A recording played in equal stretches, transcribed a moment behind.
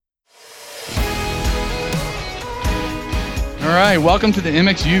right, welcome to the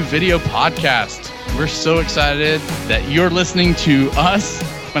MXU Video Podcast. We're so excited that you're listening to us.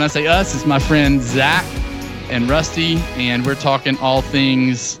 When I say us, it's my friend Zach and Rusty, and we're talking all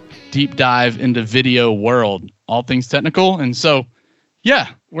things deep dive into video world, all things technical. And so,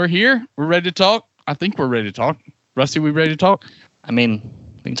 yeah, we're here. We're ready to talk. I think we're ready to talk. Rusty, we ready to talk? I mean,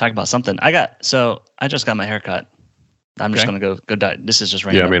 we can talk about something. I just got my hair cut. I'm just going to go dive. This is just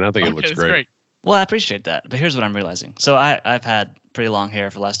random. Yeah, I mean, I think it looks great. Well, I appreciate that. But here's what I'm realizing. So I've had pretty long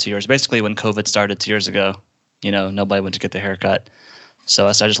hair for the last 2 years. Basically, when COVID started 2 years ago, nobody went to get their hair cut. So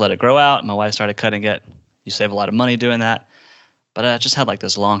I just let it grow out. My wife started cutting it. You save a lot of money doing that. But I just had like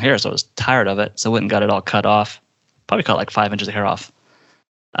this long hair, so I was tired of it. So I went and got it all cut off. Probably cut like 5 inches of hair off.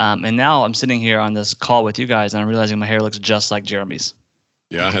 And now I'm sitting here on this call with you guys, and I'm realizing my hair looks just like Jeremy's.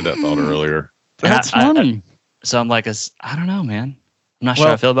 Yeah, I had that thought earlier. That's funny. So I'm like, I don't know, man. I'm not sure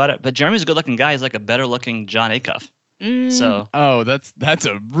how I feel about it. But Jeremy's a good-looking guy. He's like a better-looking John Acuff. That's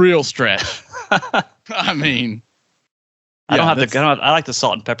a real stretch. I mean, I don't have I like the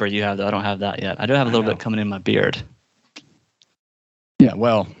salt and pepper you have, though. I don't have that yet. I do have a little bit coming in my beard. Yeah,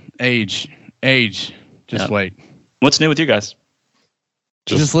 well, age. Just wait. What's new with you guys?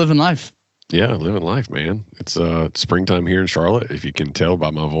 Just living life. Yeah, living life, man. It's springtime here in Charlotte. If you can tell by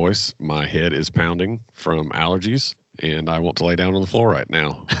my voice, my head is pounding from allergies, and I want to lay down on the floor right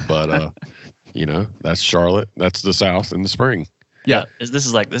now. But that's Charlotte. That's the South in the spring. Yeah, this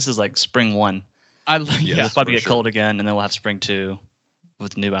is like spring 1. It'll probably get cold again, and then we'll have spring 2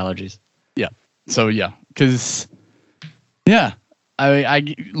 with new allergies. Yeah. So because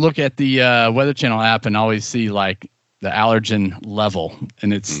I look at the Weather Channel app and always see like the allergen level,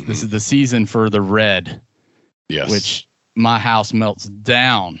 and this is the season for the red. Yes. Which my house melts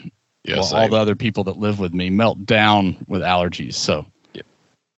down. Yes. All the other people that live with me melt down with allergies. So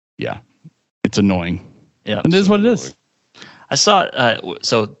yeah, it's annoying. Yeah, it is what it is. I saw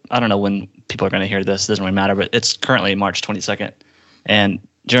so I don't know when people are going to hear this. It doesn't really matter, but it's currently March 22nd. And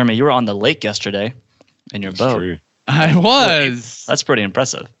Jeremy, you were on the lake yesterday in your boat. True. I was. That's pretty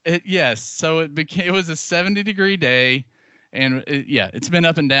impressive. Yes. So it was a 70-degree day, and it's been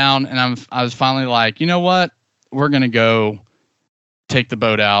up and down. And I was finally like, you know what? We're gonna go take the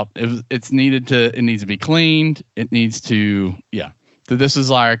boat out. It needs to be cleaned. It needs to So this is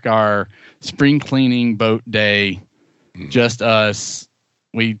like our spring cleaning boat day. Just us.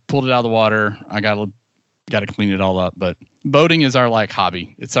 We pulled it out of the water. I got to clean it all up. But boating is our like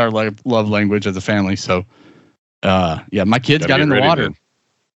hobby. It's our love language as a family. So. My kids got in the water. Man.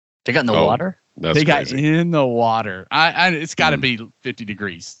 They got in the water? They got in the water. It's got to be 50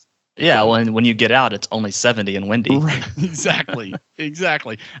 degrees. Yeah, when you get out, it's only 70 and windy. Right,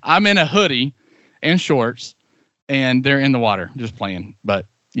 exactly. I'm in a hoodie and shorts, and they're in the water just playing. But,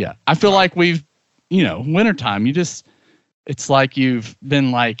 yeah, I feel like we've, wintertime, it's like you've been,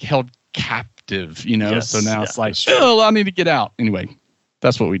 like, held captive, Yes, so now it's like, I need to get out. Anyway,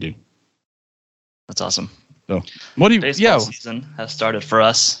 that's what we do. That's awesome. So, what do you? Baseball season has started for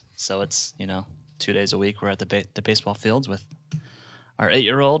us, so it's 2 days a week we're at the baseball fields with our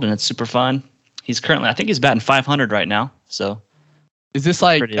 8-year-old, and it's super fun. He's currently, I think he's batting 500 right now. So, is this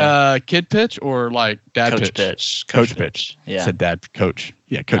like kid pitch or like dad pitch? Coach pitch. Yeah, said dad coach.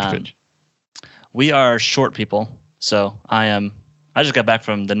 Yeah, coach pitch. We are short people, so I just got back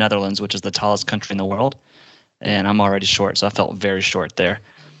from the Netherlands, which is the tallest country in the world, and I'm already short, so I felt very short there.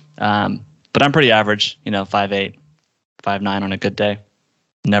 But I'm pretty average, 5'8", 5'9" on a good day.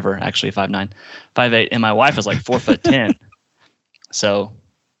 Never actually 5'9", 5'8", and my wife is like 4'10". So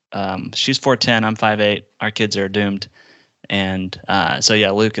she's 4'10", I'm 5'8". Our kids are doomed, and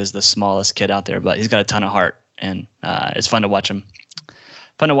Luke is the smallest kid out there, but he's got a ton of heart, and it's fun to watch him.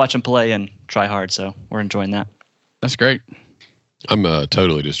 Fun to watch him play and try hard. So we're enjoying that. That's great. I'm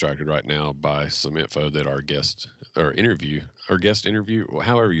totally distracted right now by some info that our guest interview,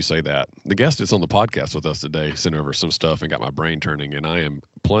 however you say that. The guest that's on the podcast with us today sent over some stuff and got my brain turning, and I am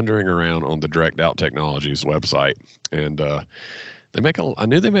plundering around on the Direct Out Technologies website. And I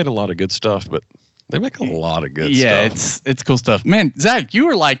knew they made a lot of good stuff, but they make a lot of good stuff. Yeah, it's cool stuff. Man, Zach, you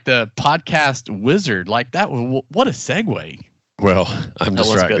were like the podcast wizard. Like that was, what a segue. Well, I'm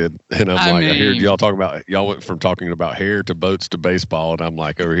distracted, and I heard y'all went from talking about hair to boats to baseball, and I'm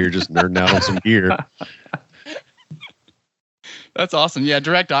like over here just nerding out on some gear. That's awesome. Yeah,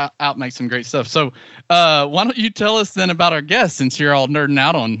 Direct Out makes some great stuff. So why don't you tell us then about our guest, since you're all nerding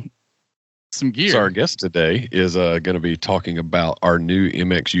out on some gear? So our guest today is going to be talking about our new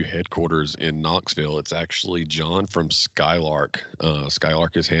MXU headquarters in Knoxville. It's actually John from Skylark.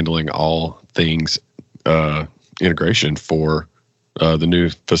 Skylark is handling all things integration for the new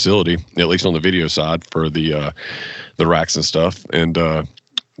facility, at least on the video side for the racks and stuff. And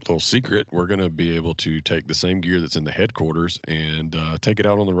little secret, we're going to be able to take the same gear that's in the headquarters and take it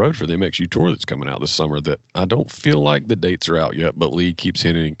out on the road for the MXU tour that's coming out this summer. That I don't feel like the dates are out yet, but Lee keeps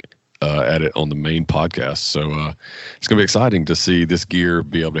hinting at it on the main podcast. So it's going to be exciting to see this gear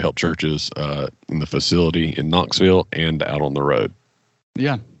be able to help churches in the facility in Knoxville and out on the road.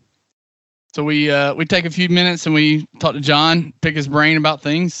 Yeah. So we take a few minutes and we talk to John, pick his brain about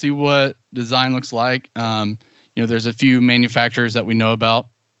things, see what design looks like. There's a few manufacturers that we know about,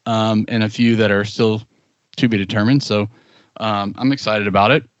 and a few that are still to be determined. So I'm excited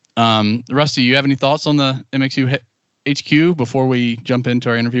about it. Rusty, you have any thoughts on the MXU HQ before we jump into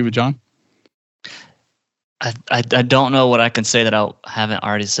our interview with John? I don't know what I can say that I haven't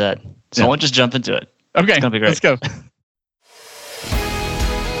already said. So I'll just jump into it. Okay, it's gonna be great. Let's go.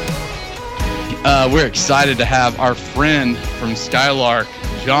 We're excited to have our friend from Skylark,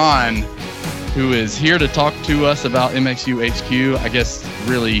 John, who is here to talk to us about MXU HQ. I guess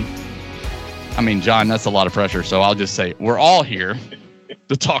really, John, that's a lot of pressure. So I'll just say we're all here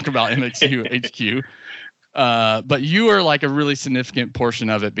to talk about MXU HQ. But you are like a really significant portion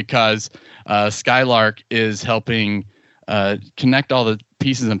of it because Skylark is helping connect all the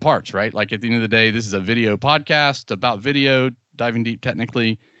pieces and parts, right? Like at the end of the day, this is a video podcast about video, diving deep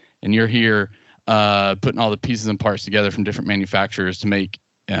technically, and you're here putting all the pieces and parts together from different manufacturers to make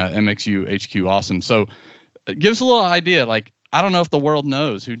MXU HQ awesome. So give us a little idea. Like, I don't know if the world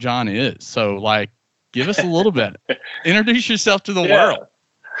knows who John is. So like, give us a little bit. Introduce yourself to the world.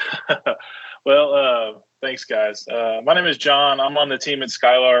 Well, thanks, guys. My name is John. I'm on the team at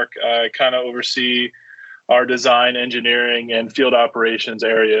Skylark. I kind of oversee our design, engineering, and field operations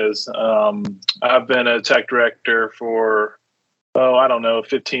areas. I've been a tech director for,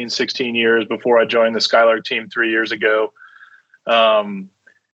 15, 16 years before I joined the Skylark team 3 years ago.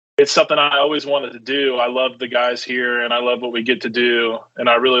 It's something I always wanted to do. I love the guys here, and I love what we get to do. And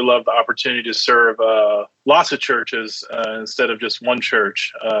I really love the opportunity to serve lots of churches instead of just one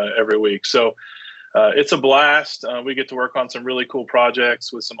church every week. So it's a blast. We get to work on some really cool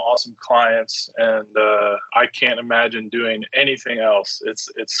projects with some awesome clients, and I can't imagine doing anything else.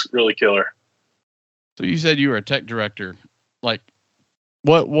 It's really killer. So you said you were a tech director. Like,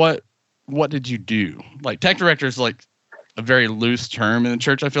 what did you do? Like, tech director is like a very loose term in the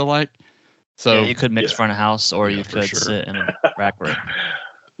church, I feel like. So you could mix front of house, or you could sit in a rack room.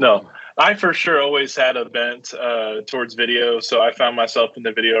 No, I for sure always had a bent towards video, so I found myself in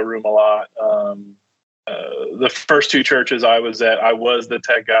the video room a lot. The first two churches I was at, I was the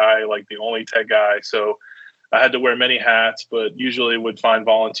tech guy, like the only tech guy. So I had to wear many hats, but usually would find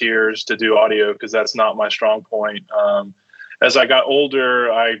volunteers to do audio because that's not my strong point. As I got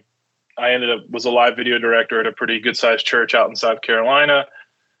older, I was a live video director at a pretty good sized church out in South Carolina.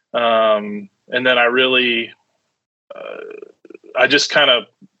 And then I really, I just kind of,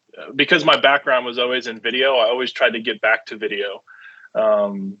 because my background was always in video, I always tried to get back to video.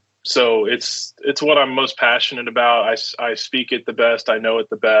 So it's what I'm most passionate about. I speak it the best. I know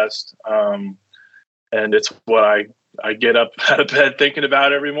it the best. And it's what I get up out of bed thinking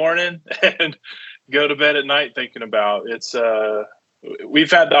about every morning and go to bed at night thinking about.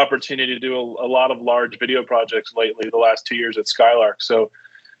 We've had the opportunity to do a lot of large video projects lately, the last 2 years at Skylark. So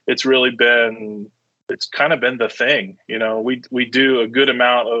it's really it's kind of been the thing. We do a good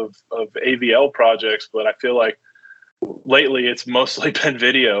amount of AVL projects, but I feel like lately it's mostly been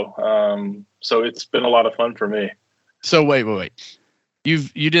video. So it's been a lot of fun for me. So wait.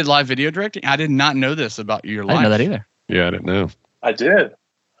 You did live video directing? I did not know this about your life. I didn't know that either. Yeah, I didn't know. I did.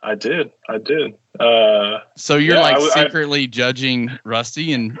 So you're secretly judging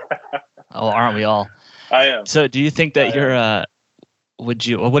Rusty and oh, aren't we all? I am. So do you think that you're what do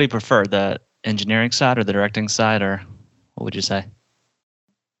you prefer, the engineering side or the directing side, or what would you say?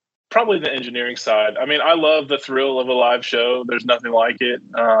 Probably the engineering side. I love the thrill of a live show. There's nothing like it.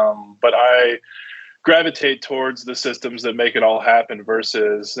 But I gravitate towards the systems that make it all happen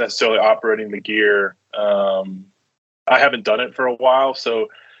versus necessarily operating the gear. I haven't done it for a while. So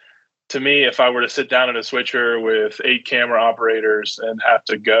to me, if I were to sit down at a switcher with 8 camera operators and have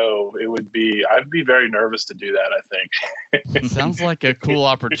to go, I'd be very nervous to do that, I think. Sounds like a cool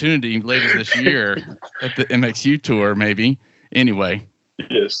opportunity later this year at the MXU tour, maybe. Anyway.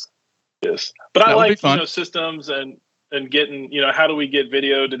 Yes. But I like, systems and getting, how do we get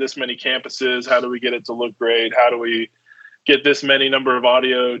video to this many campuses? How do we get it to look great? How do we get this many number of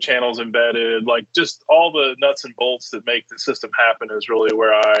audio channels embedded? Like, just all the nuts and bolts that make the system happen is really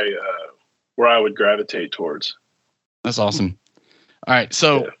where I would gravitate towards. That's awesome. All right.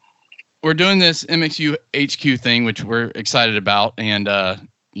 So we're doing this MXU HQ thing, which we're excited about, and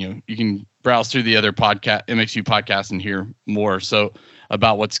you can browse through the other MXU podcasts and hear more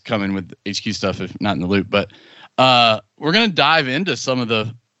about what's coming with HQ stuff if not in the loop. But we're gonna dive into some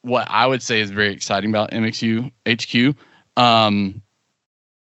of what I would say is very exciting about MXU HQ.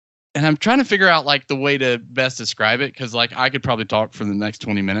 And I'm trying to figure out like the way to best describe it, because like I could probably talk for the next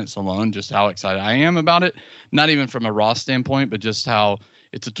 20 minutes alone just how excited I am about it. Not even from a Ross standpoint, but just how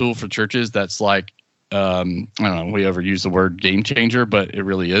it's a tool for churches that's like, I don't know, we overuse the word game changer, but it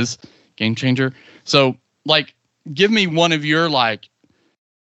really is game changer. So like, give me one of your like,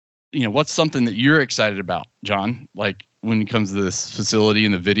 what's something that you're excited about, John, like when it comes to this facility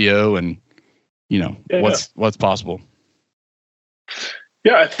and the video and, what's possible.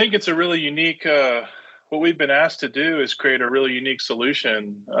 Yeah, I think it's a really unique, what we've been asked to do is create a really unique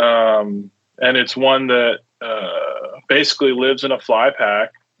solution. And it's one that basically lives in a fly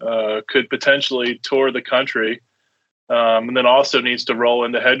pack, could potentially tour the country, and then also needs to roll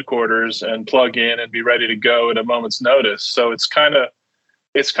into headquarters and plug in and be ready to go at a moment's notice. So it's kind of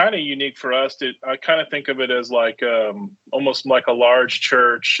unique for us. I kind of think of it as like almost like a large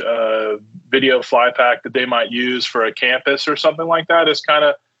church video fly pack that they might use for a campus or something like that. Is kind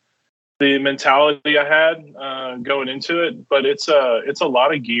of the mentality I had going into it. But it's a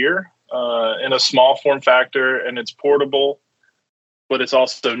lot of gear in a small form factor, and it's portable, but it's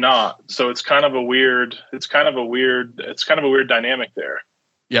also not. So it's kind of a weird dynamic there.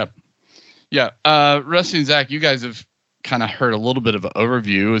 Yep. Yeah. Rusty and Zach, you guys have kind of heard a little bit of an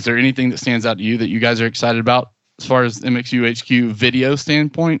overview. Is there anything that stands out to you that you guys are excited about as far as MXU HQ video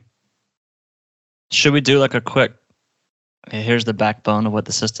standpoint? Should we do like a quick, here's the backbone of what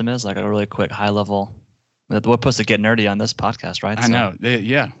the system is, like a really quick high level? We're supposed to get nerdy on this podcast, right? I know.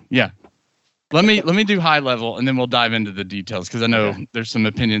 Yeah. Let me do high level, and then we'll dive into the details, because I know there's some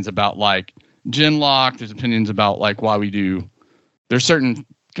opinions about like gen lock. There's opinions about like why we do. There's certain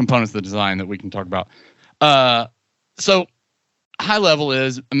components of the design that we can talk about. So high level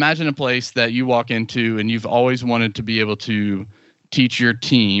is, imagine a place that you walk into and you've always wanted to be able to teach your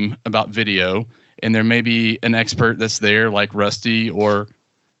team about video, and there may be an expert that's there like Rusty or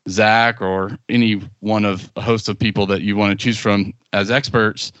Zach or any one of a host of people that you want to choose from as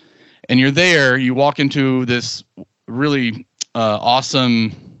experts. And you're there, you walk into this really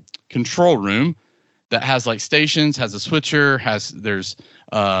awesome control room that has like stations, has a switcher,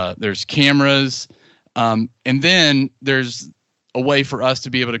 there's cameras. And then there's a way for us to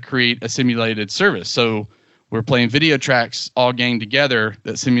be able to create a simulated service. So we're playing video tracks all gang together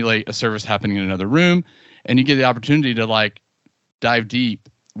that simulate a service happening in another room. And you get the opportunity to like dive deep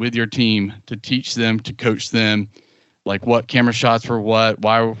with your team, to teach them, to coach them, like what camera shots were what,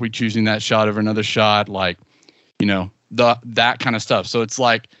 why were we choosing that shot over another shot, like, that kind of stuff. So it's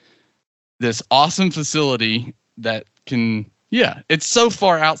like this awesome facility that can, it's so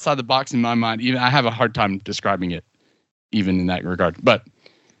far outside the box in my mind. Even I have a hard time describing it, even in that regard. But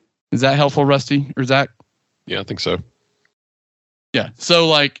is that helpful, Rusty or Zach? Yeah, I think so. Yeah. So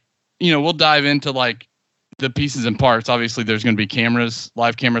like, we'll dive into like the pieces and parts. Obviously, there's going to be cameras,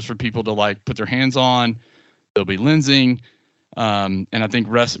 live cameras for people to like put their hands on. There'll be lensing, and I think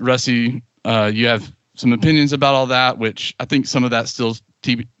Rusty, you have some opinions about all that, which I think some of that's still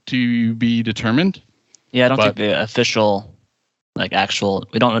to be determined. Yeah, I don't think the official, like actual,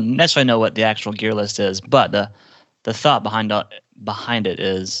 we don't necessarily know what the actual gear list is, but the thought behind it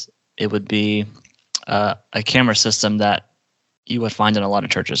is it would be a camera system that you would find in a lot of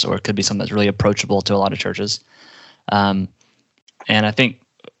churches, or it could be something that's really approachable to a lot of churches. And I think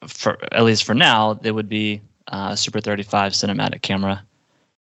at least for now, it would be a Super 35 cinematic camera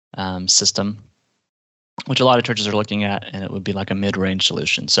system, which a lot of churches are looking at, and it would be like a mid-range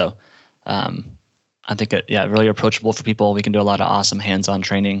solution. So I think really approachable for people. We can do a lot of awesome hands-on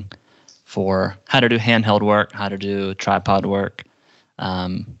training for how to do handheld work, how to do tripod work,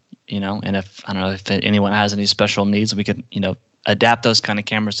 and if I don't know if anyone has any special needs, we could adapt those kind of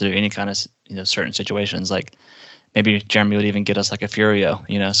cameras to do any kind of certain situations. Like maybe Jeremy would even get us like a Furio,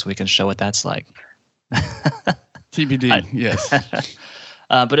 so we can show what that's like. TBD, yes.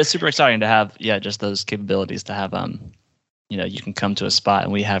 But it's super exciting to have, just those capabilities to have, you can come to a spot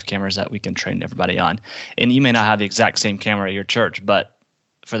and we have cameras that we can train everybody on. And you may not have the exact same camera at your church, but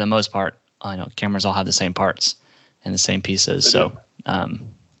for the most part, cameras all have the same parts and the same pieces. So,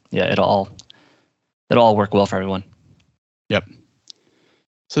 it'll all work well for everyone. Yep.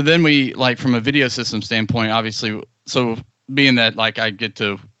 So then we, like, from a video system standpoint, obviously, so being that like I get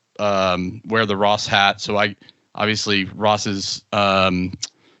to wear the Ross hat, so Ross is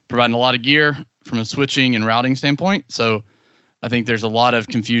providing a lot of gear from a switching and routing standpoint. So I think there's a lot of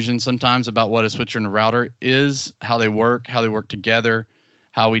confusion sometimes about what a switcher and a router is, how they work together,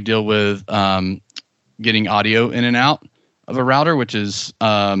 how we deal with getting audio in and out of a router, which is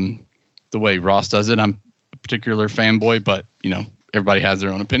the way Ross does it. I'm a particular fanboy, but everybody has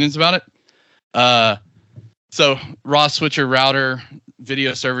their own opinions about it. So Ross switcher, router,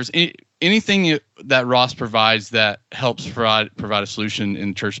 video servers, anything that Ross provides that helps provide a solution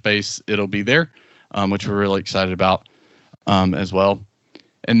in church space, it'll be there, which we're really excited about as well.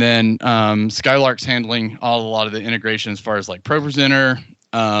 And then Skylark's handling a lot of the integration as far as like ProPresenter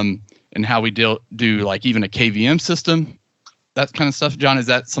and how we do like even a KVM system, that kind of stuff. John, is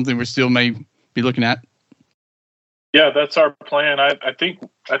that something we still may be looking at? Yeah, that's our plan. I think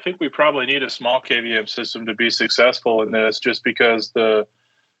we probably need a small KVM system to be successful in this, just because the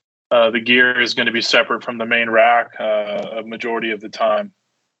gear is going to be separate from the main rack a majority of the time.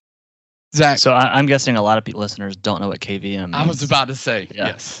 Zach, so I'm guessing a lot of listeners don't know what KVM means. I was about to say, yeah.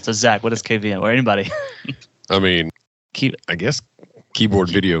 Yes. So Zach, what is KVM? Or anybody? I mean, I guess keyboard,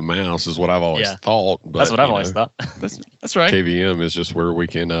 video, mouse is what I've always thought. But, that's what I've always thought. That's right. KVM is just where we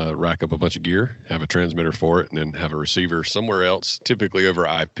can rack up a bunch of gear, have a transmitter for it, and then have a receiver somewhere else, typically over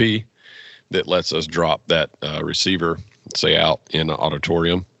IP, that lets us drop that receiver, say, out in an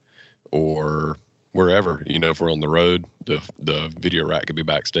auditorium or wherever. If we're on the road, the video rack could be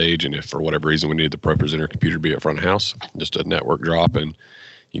backstage, and if for whatever reason we need the ProPresenter computer to be at front of house, just a network drop, and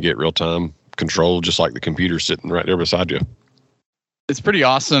you get real-time control just like the computer sitting right there beside you. It's pretty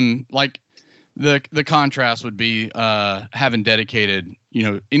awesome. Like the contrast would be having dedicated,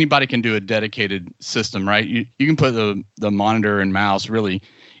 anybody can do a dedicated system, right? You can put the monitor and mouse really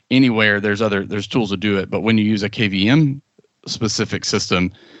anywhere. There's tools to do it. But when you use a KVM specific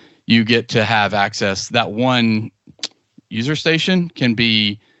system, you get to have access. That one user station can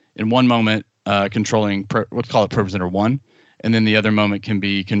be in one moment controlling let's call it ProPresenter 1, and then the other moment can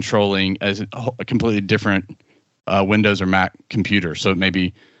be controlling as a completely different Windows or Mac computer. So it may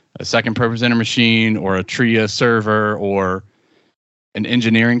be a second ProPresenter machine or a TRIA server or an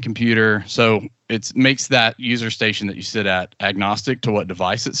engineering computer. So it makes that user station that you sit at agnostic to what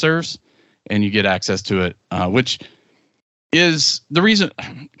device it serves, and you get access to it, which is the reason.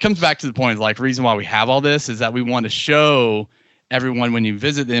 Comes back to the point, like, reason why we have all this is that we want to show everyone when you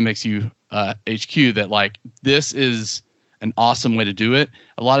visit the MXU HQ that like this is an awesome way to do it.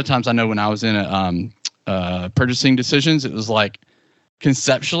 A lot of times, I know when I was in purchasing decisions, it was like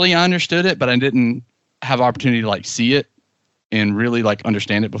conceptually I understood it, but I didn't have opportunity to like see it and really like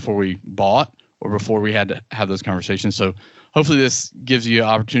understand it before we bought or before we had to have those conversations. So hopefully this gives you an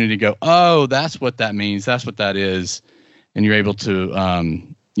opportunity to go, oh, that's what that means. That's what that is. And you're able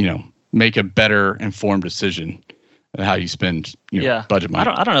to, make a better informed decision on how you spend budget money.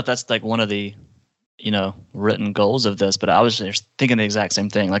 I don't know if that's like one of the, written goals of this, but I was just thinking the exact same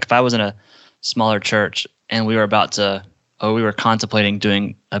thing. Like if I was in a smaller church and we were contemplating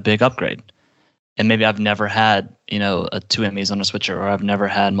doing a big upgrade, and maybe I've never had, a 2 MEs on a switcher, or I've never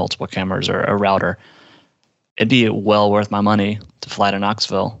had multiple cameras or a router, it'd be well worth my money to fly to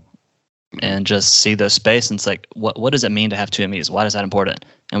Knoxville and just see the space. And it's like, what does it mean to have 2 MEs? Why is that important?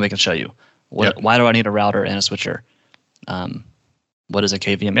 And we can show you. Why do I need a router and a switcher? What is a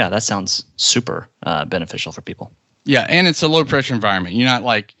KVM? Yeah, that sounds super beneficial for people. Yeah, and it's a low pressure environment. You're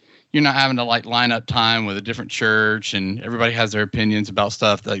not having to like line up time with a different church and everybody has their opinions about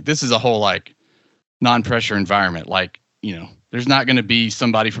stuff. Like this is a whole like non-pressure environment. Like, there's not going to be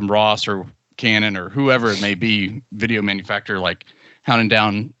somebody from Ross or Canon or whoever it may be, video manufacturer, like hounding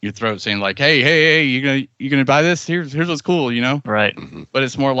down your throat saying like, hey, you gonna buy this? Here's what's cool, Right. Mm-hmm. But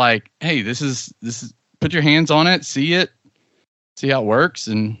it's more like, hey, this is put your hands on it, see how it works,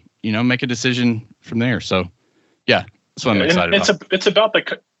 and make a decision from there. So yeah, that's what I'm excited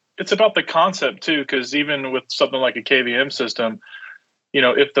about. It's about the concept too, because even with something like a KVM system,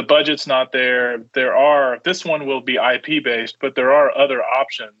 if the budget's not there, this one will be IP based, but there are other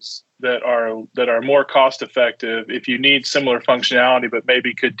options that are more cost effective if you need similar functionality, but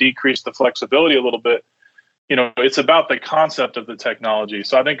maybe could decrease the flexibility a little bit. It's about the concept of the technology.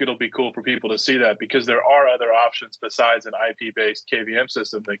 So I think it'll be cool for people to see that, because there are other options besides an IP based KVM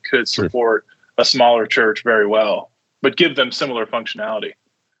system that could support a smaller church very well, but give them similar functionality.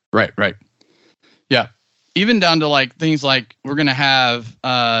 Right. Yeah. Even down to like things like we're going to have,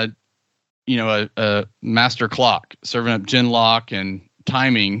 a master clock serving up gen lock and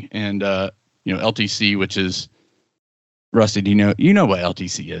timing and, LTC, which is Rusty. Do you know what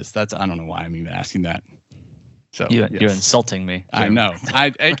LTC is? I don't know why I'm even asking that. So you're insulting me. I know.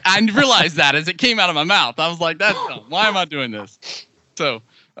 I realized that as it came out of my mouth. I was like, that's dumb. Why am I doing this? So,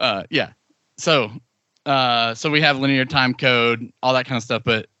 yeah. So so we have linear time code, all that kind of stuff,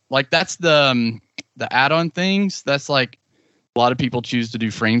 but like that's the add-on things. That's like a lot of people choose to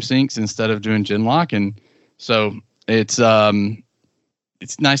do frame syncs instead of doing Genlock, and so it's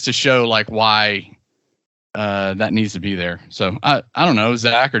nice to show like why that needs to be there. So I don't know,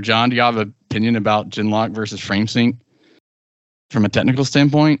 Zach or John, do you have an opinion about Genlock versus frame sync from a technical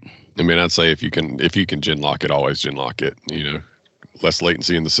standpoint? I mean, I'd say if you can Genlock it, always Genlock it. You know, less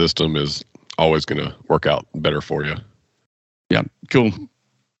latency in the system is always going to work out better for you. Yeah, cool.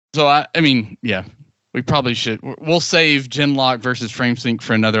 So I mean, yeah, we probably should. We'll save Genlock versus FrameSync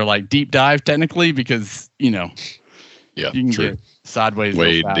for another like deep dive technically, because you know, yeah, you can true. get sideways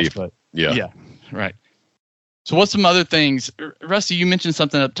way real fast, deep. But Yeah, right. So what's some other things, Rusty? You mentioned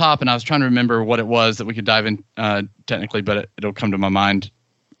something up top, and I was trying to remember what it was that we could dive in technically, but it'll come to my mind,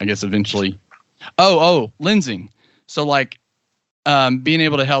 I guess, eventually. Oh, lensing. So like being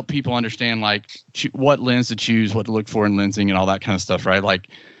able to help people understand like what lens to choose, what to look for in lensing, and all that kind of stuff, right? Like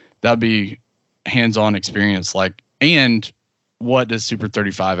that'd be hands-on experience. Like, and what does Super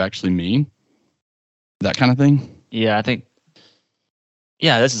 35 actually mean? That kind of thing. Yeah, I think.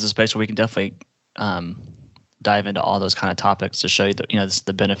 Yeah, this is a space where we can definitely dive into all those kind of topics to show you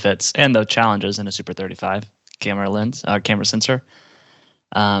the benefits and the challenges in a Super 35 camera lens, camera sensor.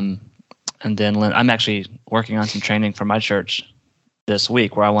 And then I'm actually working on some training for my church this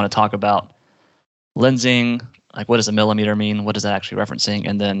week where I want to talk about lensing, like what does a millimeter mean? What is that actually referencing?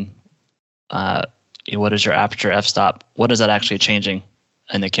 And then what is your aperture f-stop? What is that actually changing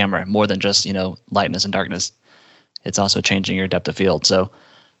in the camera more than just, lightness and darkness? It's also changing your depth of field. So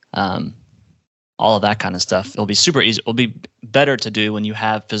all of that kind of stuff. It'll be super easy. It'll be better to do when you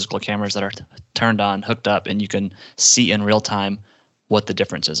have physical cameras that are turned on, hooked up, and you can see in real time what the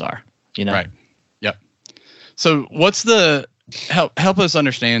differences are. Right. Yep. So what's the help us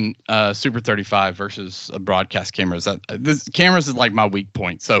understand Super 35 versus a broadcast camera? Is that this cameras is like my weak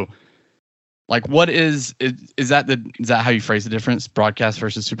point. So like what is that how you phrase the difference, broadcast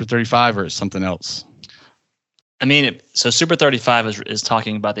versus Super 35, or is something else? I mean, so Super 35 is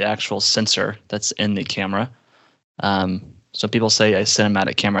talking about the actual sensor that's in the camera. So people say a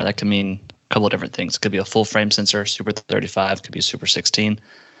cinematic camera. That could mean a couple of different things. It could be a full frame sensor, Super 35, could be a Super 16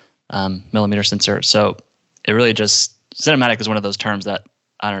 millimeter sensor. So it really just, cinematic is one of those terms that,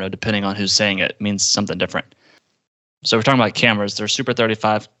 I don't know, depending on who's saying it, means something different. So we're talking about cameras. There's Super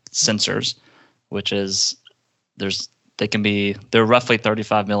 35 sensors, which is, they're roughly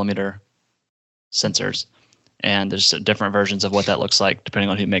 35 millimeter sensors. And there's different versions of what that looks like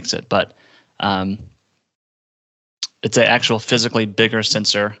depending on who makes it. But it's an actual physically bigger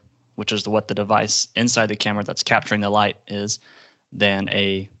sensor, which is what the device inside the camera that's capturing the light is, than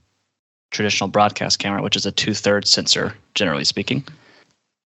a traditional broadcast camera, which is a 2/3 sensor, generally speaking.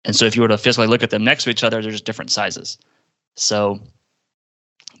 And so if you were to physically look at them next to each other, they're just different sizes. So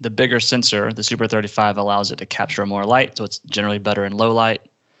the bigger sensor, the Super 35, allows it to capture more light. So it's generally better in low light,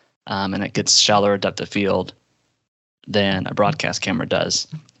 and it gets shallower depth of field than a broadcast camera does.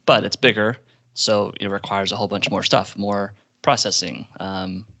 But it's bigger, so it requires a whole bunch more stuff, more processing,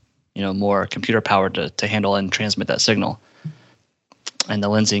 more computer power to handle and transmit that signal. And the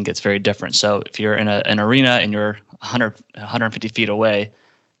lensing gets very different. So if you're in an arena and you're 150 feet away,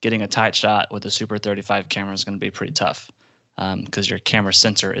 getting a tight shot with a Super 35 camera is going to be pretty tough because your camera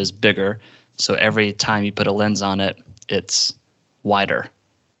sensor is bigger. So every time you put a lens on it, it's wider,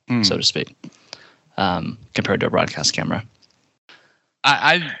 so to speak. Compared to a broadcast camera.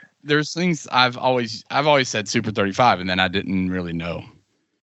 There's things I've always said Super 35, and then I didn't really know.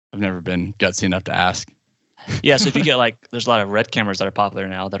 I've never been gutsy enough to ask. Yeah, so if you get there's a lot of red cameras that are popular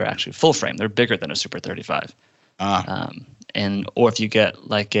now that are actually full frame. They're bigger than a Super 35. Or if you get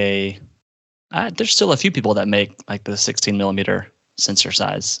there's still a few people that make like the 16 millimeter sensor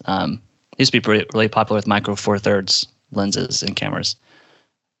size. Used to be really popular with micro 4/3 lenses in cameras.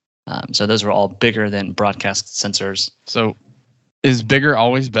 So those were all bigger than broadcast sensors. So is bigger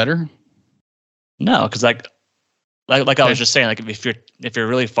always better? No, because like I was just saying, like if you're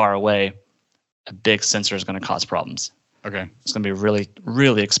really far away, a big sensor is going to cause problems. Okay. It's going to be really,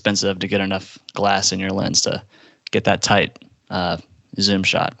 really expensive to get enough glass in your lens to get that tight zoom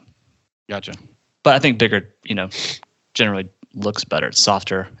shot. Gotcha. But I think bigger, generally looks better. It's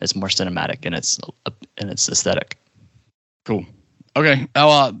softer. It's more cinematic, and it's aesthetic. Cool. Okay.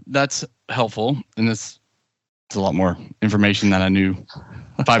 Oh, that's helpful, and it's a lot more information than I knew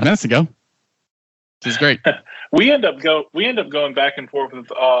 5 minutes ago. This is great. We end up going back and forth with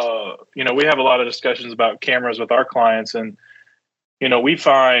we have a lot of discussions about cameras with our clients, and we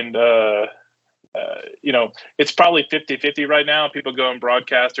find it's probably 50-50 right now. People go in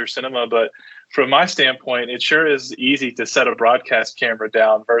broadcast or cinema, but from my standpoint, it sure is easy to set a broadcast camera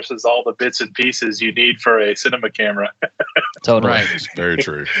down versus all the bits and pieces you need for a cinema camera. Totally. Right. It's very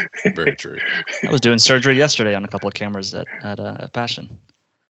true. Very true. I was doing surgery yesterday on a couple of cameras at Passion.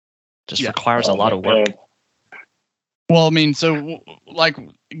 Just requires a lot of work. Well, I mean, so like,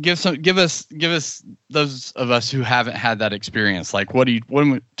 give us those of us who haven't had that experience. Like, when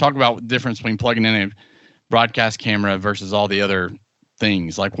we talk about the difference between plugging in a broadcast camera versus all the other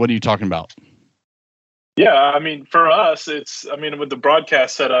things, like, what are you talking about? Yeah, I mean, for us, with the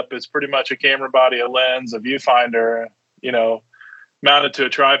broadcast setup, it's pretty much a camera body, a lens, a viewfinder, mounted to a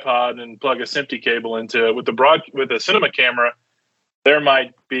tripod and plug a SMPTE cable into it. With the cinema camera, there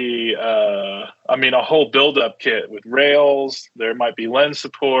might be, a whole build-up kit with rails. There might be lens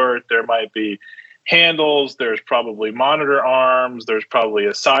support. There might be handles. There's probably monitor arms. There's probably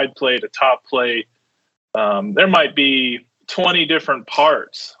a side plate, a top plate. There might be 20 different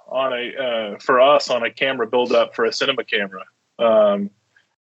parts for us on a camera build-up for a cinema camera.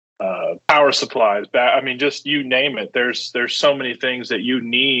 Power supplies, just you name it. There's so many things that you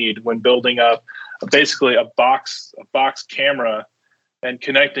need when building up basically a box camera and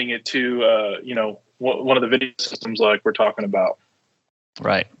connecting it to one of the video systems like we're talking about.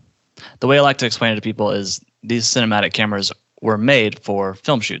 Right. The way I like to explain it to people is these cinematic cameras were made for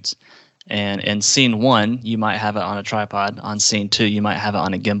film shoots. And in scene 1, you might have it on a tripod. On scene 2, you might have it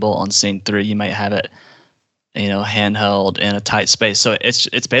on a gimbal. On scene 3, you might have it, handheld in a tight space. So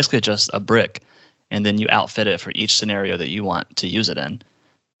it's basically just a brick, and then you outfit it for each scenario that you want to use it in.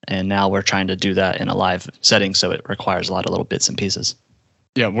 And now we're trying to do that in a live setting, so it requires a lot of little bits and pieces.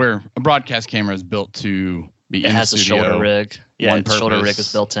 Yeah, where a broadcast camera is built to be it has a shoulder rig. Yeah, the shoulder rig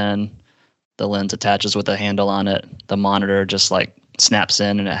is built in. The lens attaches with a handle on it. The monitor just snaps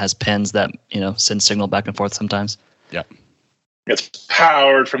in, and it has pins that send signal back and forth sometimes. Yeah, it's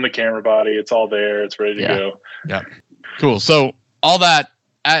powered from the camera body. It's all there. It's ready to go. Yeah, cool. So all that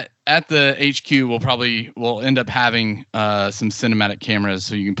at the HQ, we'll end up having some cinematic cameras,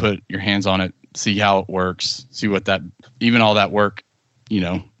 so you can put your hands on it, see how it works, see what even all that work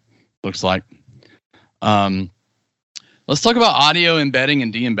looks like. Let's talk about audio embedding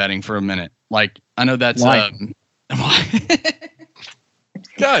and de-embedding for a minute. Like, I know that's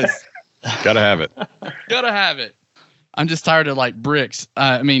guys, gotta have it. I'm just tired of bricks.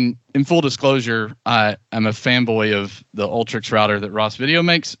 In full disclosure, I'm a fanboy of the Ultrix router that Ross Video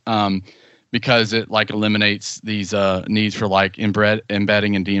makes, because it eliminates these needs for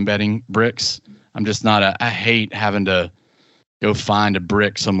embedding and de-embedding bricks. I'm just not I hate having to go find a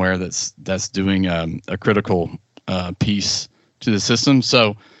brick somewhere that's doing a critical piece to the system.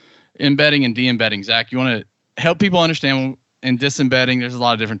 So embedding and de-embedding, Zach, you want to help people understand? And disembedding, there's a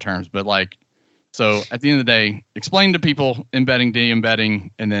lot of different terms, but so at the end of the day, explain to people embedding, de-embedding,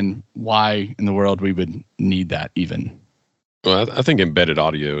 and then why in the world we would need that even. Well, I think embedded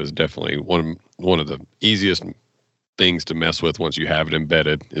audio is definitely one of the easiest things to mess with once you have it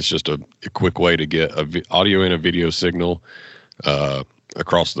embedded. It's just a quick way to get audio and a video signal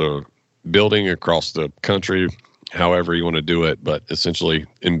across the building, across the country, however you want to do it. But essentially,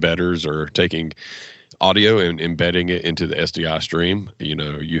 embedders are taking audio and embedding it into the SDI stream.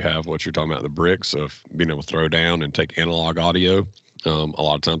 You have what you're talking about, the bricks of being able to throw down and take analog audio, a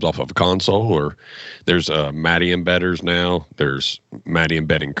lot of times off of a console, or there's MADI embedders now. There's MADI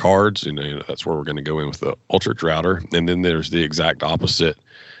embedding cards, and that's where we're going to go in with the Ultrix router. And then there's the exact opposite,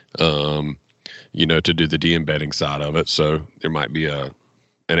 to do the de-embedding side of it. So there might be an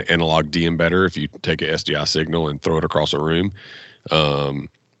analog de-embedder if you take a SDI signal and throw it across a room.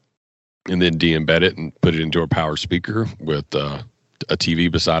 And then de-embed it and put it into a power speaker with a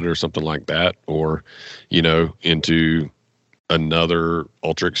TV beside it or something like that, or, into another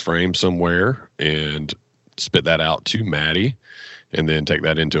Ultrix frame somewhere and spit that out to MADI, and then take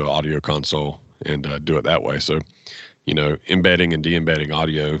that into an audio console and do it that way. So, embedding and de-embedding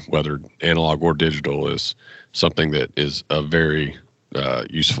audio, whether analog or digital, is something that is a very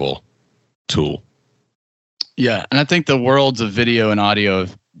useful tool. Yeah, and I think the worlds of video and audio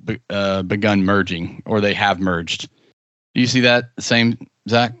have begun merging, or they have merged. Do you see that the same,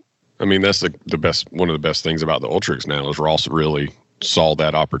 Zach? That's the best. One of the best things about the Ultrix now is Ross really saw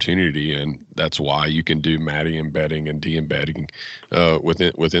that opportunity, and that's why you can do MADI embedding and de-embedding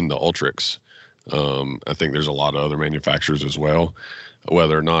within the Ultrix. I think there's a lot of other manufacturers as well.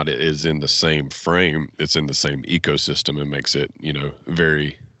 Whether or not it is in the same frame, it's in the same ecosystem, and makes it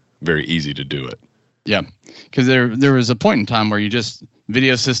very, very easy to do it. Yeah, because there was a point in time where you just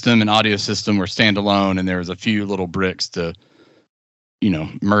video system and audio system were standalone, and there was a few little bricks to,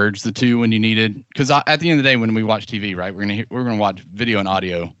 merge the two when you needed. Because at the end of the day, when we watch TV, right, we're gonna watch video and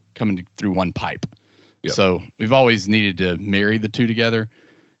audio coming through one pipe. Yep. So we've always needed to marry the two together.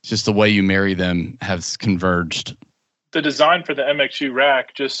 It's just the way you marry them has converged. The design for the MXU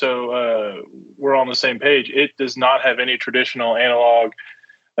rack, just so we're on the same page, it does not have any traditional analog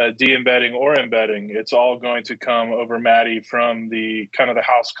de-embedding or embedding. It's all going to come over MADI from the kind of the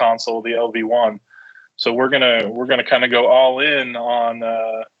house console, the LV1. So we're gonna kind of go all in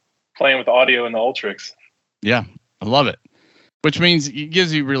on playing with audio in the Ultrix. Yeah, I love it. Which means it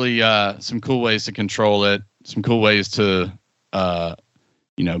gives you really some cool ways to control it, some cool ways to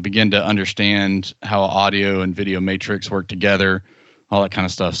begin to understand how audio and video matrix work together, all that kind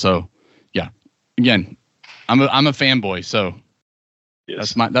of stuff. So yeah, again, I'm a fanboy, so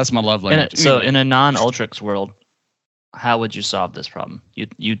yes. that's my love language. So in a non-Ultrix world, how would you solve this problem?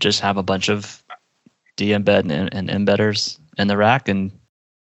 You just have a bunch of de-embed and embedders in the rack, and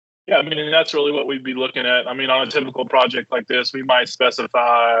yeah, I mean, and that's really what we'd be looking at. I mean, on a typical project like this, we might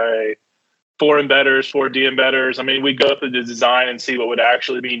specify 4 embedders, 4 de-embedders. I mean, we'd go through the design and see what would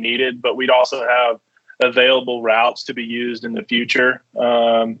actually be needed, but we'd also have available routes to be used in the future.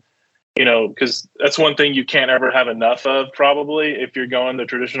 Because that's one thing you can't ever have enough of, probably, if you're going the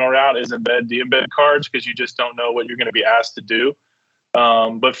traditional route, is embed, de-embed cards, because you just don't know what you're going to be asked to do.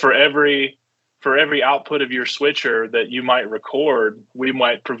 But for every output of your switcher that you might record, we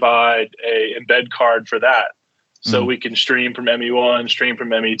might provide a embed card for that. So we can stream from ME1, stream from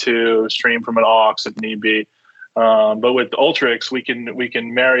ME2, stream from an aux if need be. But with the Ultrix, we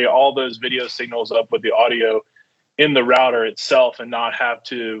can marry all those video signals up with the audio in the router itself and not have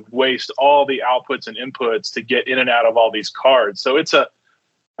to waste all the outputs and inputs to get in and out of all these cards. So it's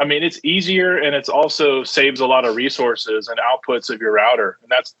easier, and it's also saves a lot of resources and outputs of your router.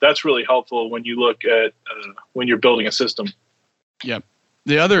 And that's really helpful when you look at when you're building a system. Yep.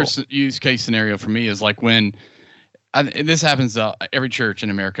 The other use case scenario for me is like when this happens to every church in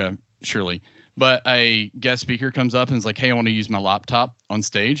America, surely, but a guest speaker comes up and is like, hey, I want to use my laptop on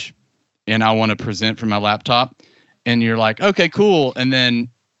stage and I want to present from my laptop. And you're like, okay, cool. And then,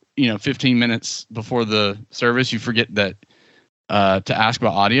 15 minutes before the service, you forget that to ask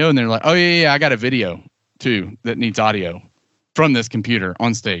about audio. And they're like, oh, yeah, I got a video too that needs audio from this computer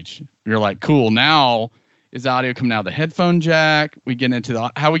on stage. You're like, cool. Now is the audio coming out of the headphone jack? We get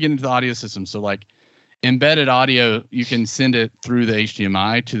into how we get into the audio system. So like embedded audio, you can send it through the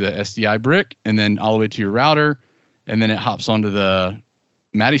HDMI to the SDI brick and then all the way to your router. And then it hops onto the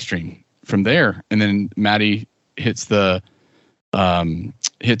MADI stream from there. And then MADI hits the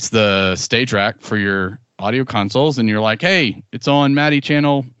stage rack for your audio consoles, and you're like, hey, it's on MADI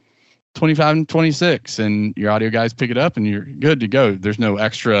channel 25 and 26, and your audio guys pick it up and you're good to go. There's no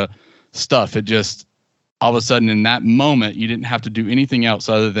extra stuff. It just all of a sudden in that moment you didn't have to do anything else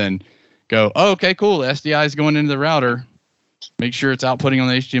other than go, oh, okay, cool, the SDI is going into the router, make sure it's outputting on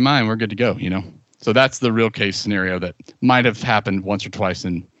the HDMI, and we're good to go. So that's the real case scenario that might have happened once or twice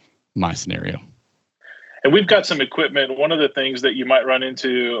in my scenario. And we've got some equipment. One of the things that you might run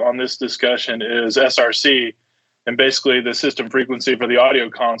into on this discussion is SRC, and basically the system frequency for the audio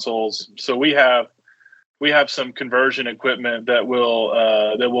consoles. So we have some conversion equipment that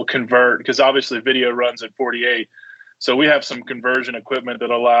will convert, because obviously video runs at 48. So we have some conversion equipment that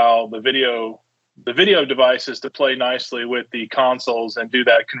allow the video devices to play nicely with the consoles and do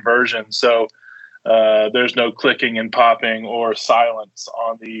that conversion. So there's no clicking and popping or silence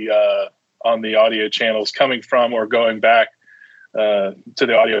on the audio channels coming from or going back to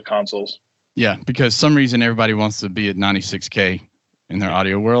the audio consoles. Yeah, because some reason everybody wants to be at 96K in their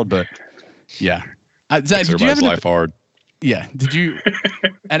audio world, but yeah. Zach, did you have life hard? Yeah. Did you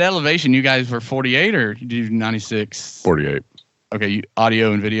at Elevation? You guys were 48 or did you do 96? 48. Okay,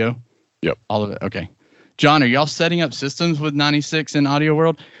 audio and video. Yep. All of it. Okay. John, are y'all setting up systems with 96 in audio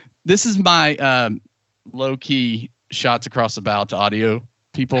world? This is my low key shots across the bow to audio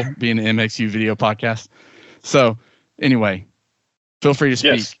people being an MXU video podcast. So anyway, feel free to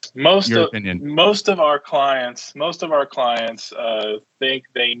speak. Yes, your opinion. Most of our clients think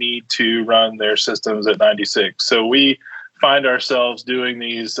they need to run their systems at 96. So we find ourselves doing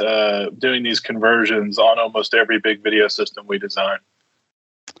these conversions on almost every big video system we design.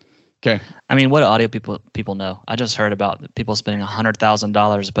 Okay. I mean, what do audio people know? I just heard about people spending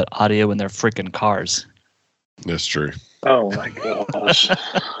 $100,000 to put audio in their freaking cars. That's true. Oh my gosh.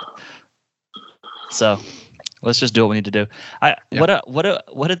 So let's just do what we need to do.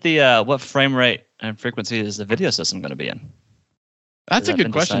 What frame rate and frequency is the video system going to be in? That's a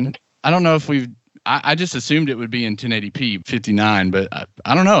good question. Decided? I don't know if I just assumed it would be in 1080p 59, but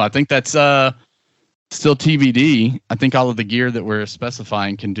I don't know. I think that's still TBD. I think all of the gear that we're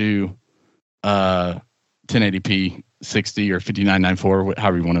specifying can do 1080p 60 or 5994,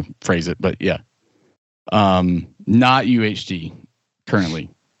 however you want to phrase it. But yeah, not UHD currently,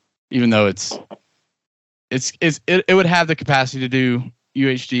 even though it would have the capacity to do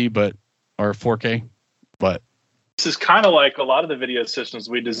UHD, or 4K, but this is kind of like a lot of the video systems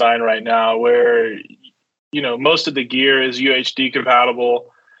we design right now, where most of the gear is UHD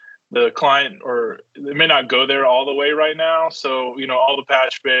compatible. The client, or it may not go there all the way right now. So, all the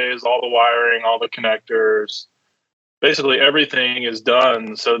patch bays, all the wiring, all the connectors, basically everything is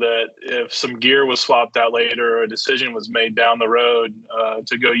done so that if some gear was swapped out later or a decision was made down the road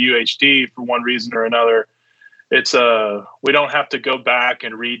to go UHD for one reason or another, it's we don't have to go back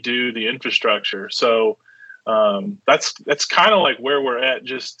and redo the infrastructure. So that's kind of like where we're at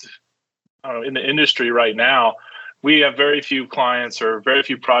just in the industry right now. We have very few clients or very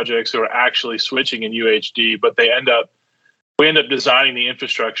few projects who are actually switching in UHD, but we end up designing the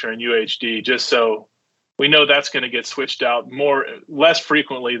infrastructure in UHD just so we know that's going to get switched out less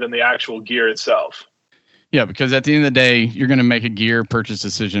frequently than the actual gear itself. Yeah, because at the end of the day, you're going to make a gear purchase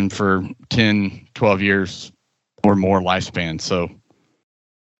decision for 10, 12 years or more lifespan. So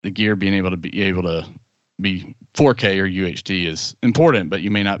the gear being able to be 4K or UHD is important, but you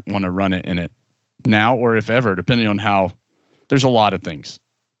may not want to run it in it now or if ever, depending on how. There's a lot of things,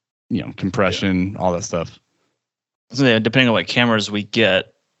 compression, all that stuff. So depending on what cameras we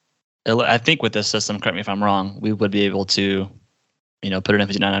get, I think with this system, correct me if I'm wrong, we would be able to, put it in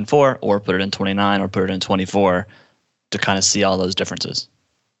 59.4 or put it in 29 or put it in 24 to kind of see all those differences.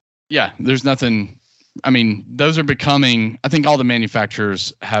 Yeah, there's nothing. I mean, those are becoming. I think all the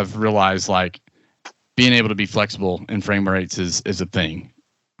manufacturers have realized like being able to be flexible in frame rates is a thing.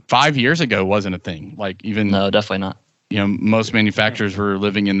 5 years ago wasn't a thing. Like no, definitely not. Most manufacturers were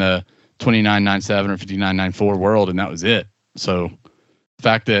living in the 29.97 or 59.94 world, and that was it. So the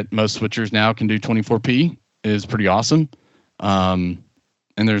fact that most switchers now can do 24p is pretty awesome. And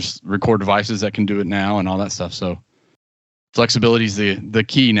there's record devices that can do it now and all that stuff. So flexibility is the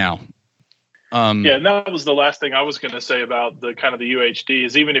key now. And that was the last thing I was going to say about the kind of the UHD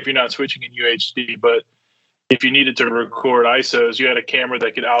is even if you're not switching in UHD, but if you needed to record ISOs, you had a camera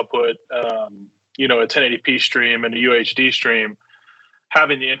that could output, a 1080p stream and a UHD stream.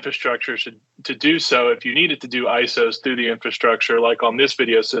 Having the infrastructure to do so, if you needed to do ISOs through the infrastructure, like on this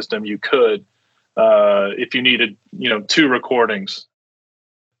video system, you could, if you needed, 2 recordings.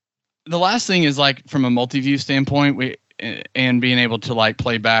 The last thing is like from a multi-view standpoint, and being able to like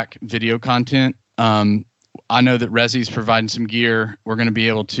play back video content. I know that Resi's providing some gear. We're going to be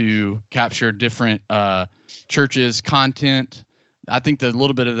able to capture different churches' content. I think that a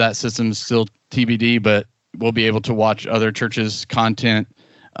little bit of that system is still TBD, but we'll be able to watch other churches' content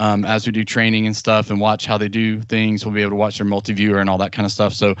as we do training and stuff and watch how they do things. We'll be able to watch their multi-viewer and all that kind of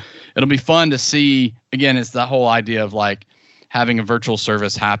stuff. So it'll be fun to see. Again, it's the whole idea of like having a virtual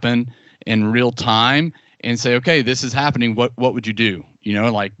service happen in real time and say, okay, this is happening. What would you do?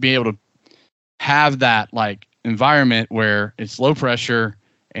 Like be able to have that like environment where it's low pressure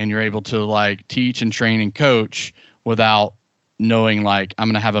and you're able to like teach and train and coach without knowing like I'm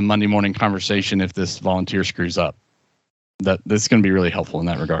going to have a Monday morning conversation if this volunteer screws up. That's going to be really helpful in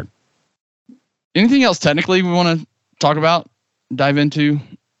that regard. Anything else technically we want to talk about, dive into?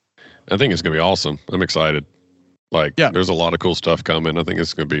 I think it's going to be awesome. I'm excited. There's a lot of cool stuff coming. I think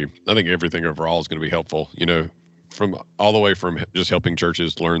everything overall is going to be helpful, from all the way from just helping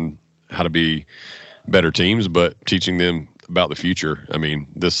churches learn how to be better teams, but teaching them about the future. I mean,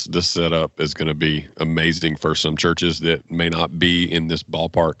 this setup is going to be amazing for some churches that may not be in this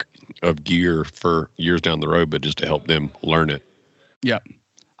ballpark of gear for years down the road, but just to help them learn it. Yeah.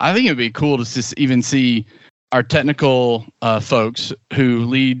 I think it would be cool to just even see our technical folks who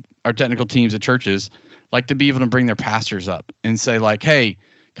lead our technical teams at churches, like to be able to bring their pastors up and say like, hey,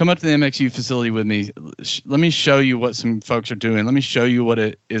 come up to the MXU facility with me. Let me show you what some folks are doing. Let me show you what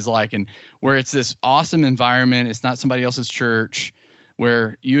it is like, and where it's this awesome environment. It's not somebody else's church,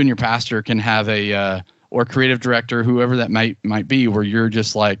 where you and your pastor can have a or creative director, whoever that might be, where you're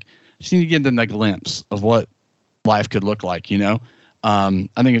just like, just need to give them a glimpse of what life could look like. I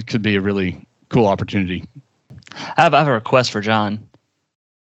think it could be a really cool opportunity. I have a request for John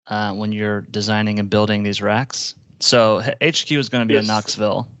when you're designing and building these racks. So HQ is going to be in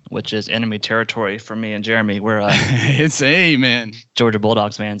Knoxville, which is enemy territory for me and Jeremy. We're it's man. Georgia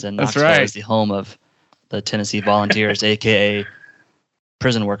Bulldogs fans, and Knoxville is the home of the Tennessee Volunteers, aka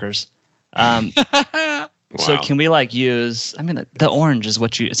prison workers. Wow. So can we use? I mean, the orange is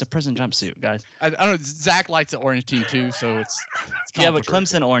it's a prison jumpsuit, guys. I don't know. Zach likes the orange team too, so it's yeah, but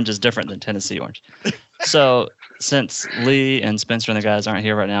Clemson orange is different than Tennessee orange. So since Lee and Spencer and the guys aren't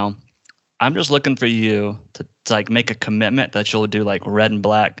here right now, I'm just looking for you to like make a commitment that you'll do like red and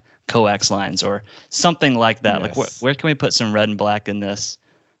black coax lines or something like that. Yes. Like where can we put some red and black in this?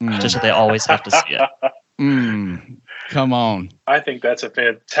 Just so they always have to see it. Come on. I think that's a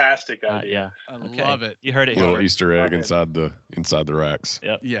fantastic idea. Yeah. I love it. You heard it Little here. Easter egg inside the racks.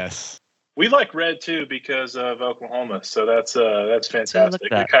 Yep. Yes. We like red too because of Oklahoma, so that's fantastic.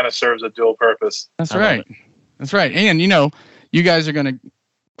 that. It kind of serves a dual purpose. That's I love right. That's right. And you guys are going to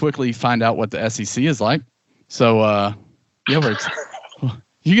quickly find out what the SEC is like. So you're going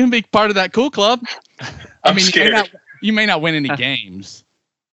to be part of that cool club. I'm scared. You may not win any games,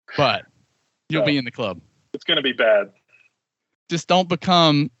 but you'll be in the club. It's going to be bad. Just don't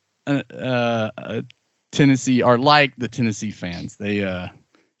become a Tennessee or like the Tennessee fans. They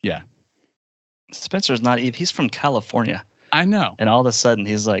Spencer's not even. He's from California, I know. and all of a sudden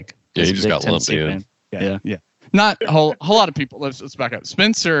he's like, Yeah, he this just big got lumped Tennessee in. fan. Yeah. Not a whole lot of people. Let's back up.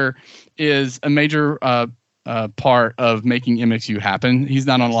 Spencer is a major part of making MXU happen. He's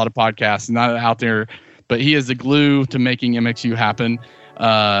not on a lot of podcasts, not out there, but he is the glue to making MXU happen.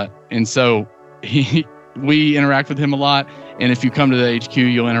 And so we interact with him a lot. And if you come to the HQ,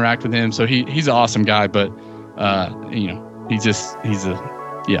 you'll interact with him. So he's an awesome guy, but he's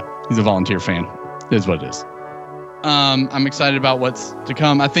a volunteer fan. Is what it is. I'm excited about what's to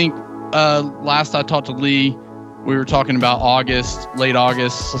come. I think last I talked to Lee, we were talking about late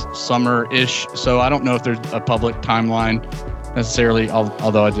August, summer-ish. So I don't know if there's a public timeline necessarily,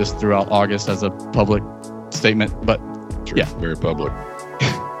 although I just threw out August as a public statement. But Sure, yeah. Very public.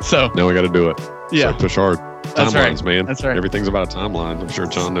 So Now we got to do it. yeah, So push hard. That's right. Timelines, man. That's right. Everything's about a timeline. I'm sure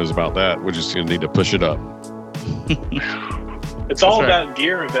John knows about that. We're just going to need to push it up. It's all That's right. about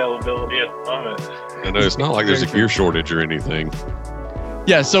gear availability at the moment. I know it's not like there's a gear shortage or anything.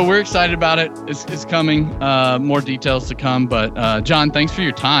 yeah. So we're excited about it. It's coming. More details to come. But John, thanks for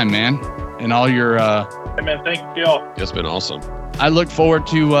your time, man, and all your. Hey man, thank you all. It's been awesome. I look forward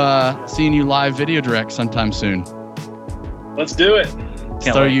to seeing you live video direct sometime soon. Let's do it.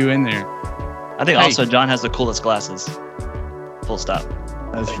 Can't Throw wait. you in there. I think Hey. also John has the coolest glasses. Full stop.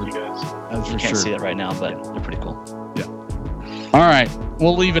 That's Thank for, you guys. that's for You can't sure. see it right now, but they're pretty cool. All right.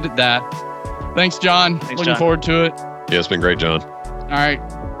 We'll leave it at that. Thanks, John. Thanks, Looking John. forward to it. Yeah, it's been great, John. All right.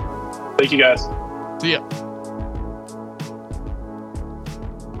 Thank you guys. See ya.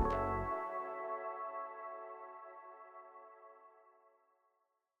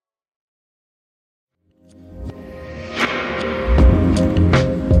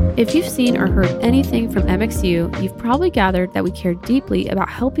 If you've seen or heard anything from MXU, you've probably gathered that we care deeply about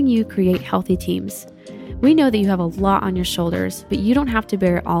helping you create healthy teams. We know that you have a lot on your shoulders, but you don't have to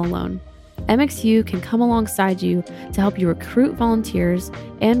bear it all alone. MXU can come alongside you to help you recruit volunteers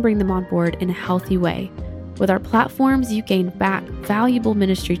and bring them on board in a healthy way. With our platforms, you gain back valuable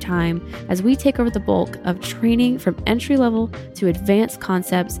ministry time as we take over the bulk of training from entry level to advanced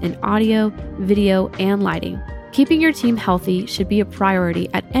concepts in audio, video, and lighting. Keeping your team healthy should be a priority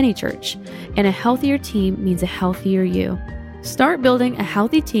at any church, and a healthier team means a healthier you. Start building a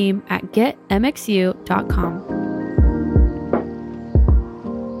healthy team at getmxu.com.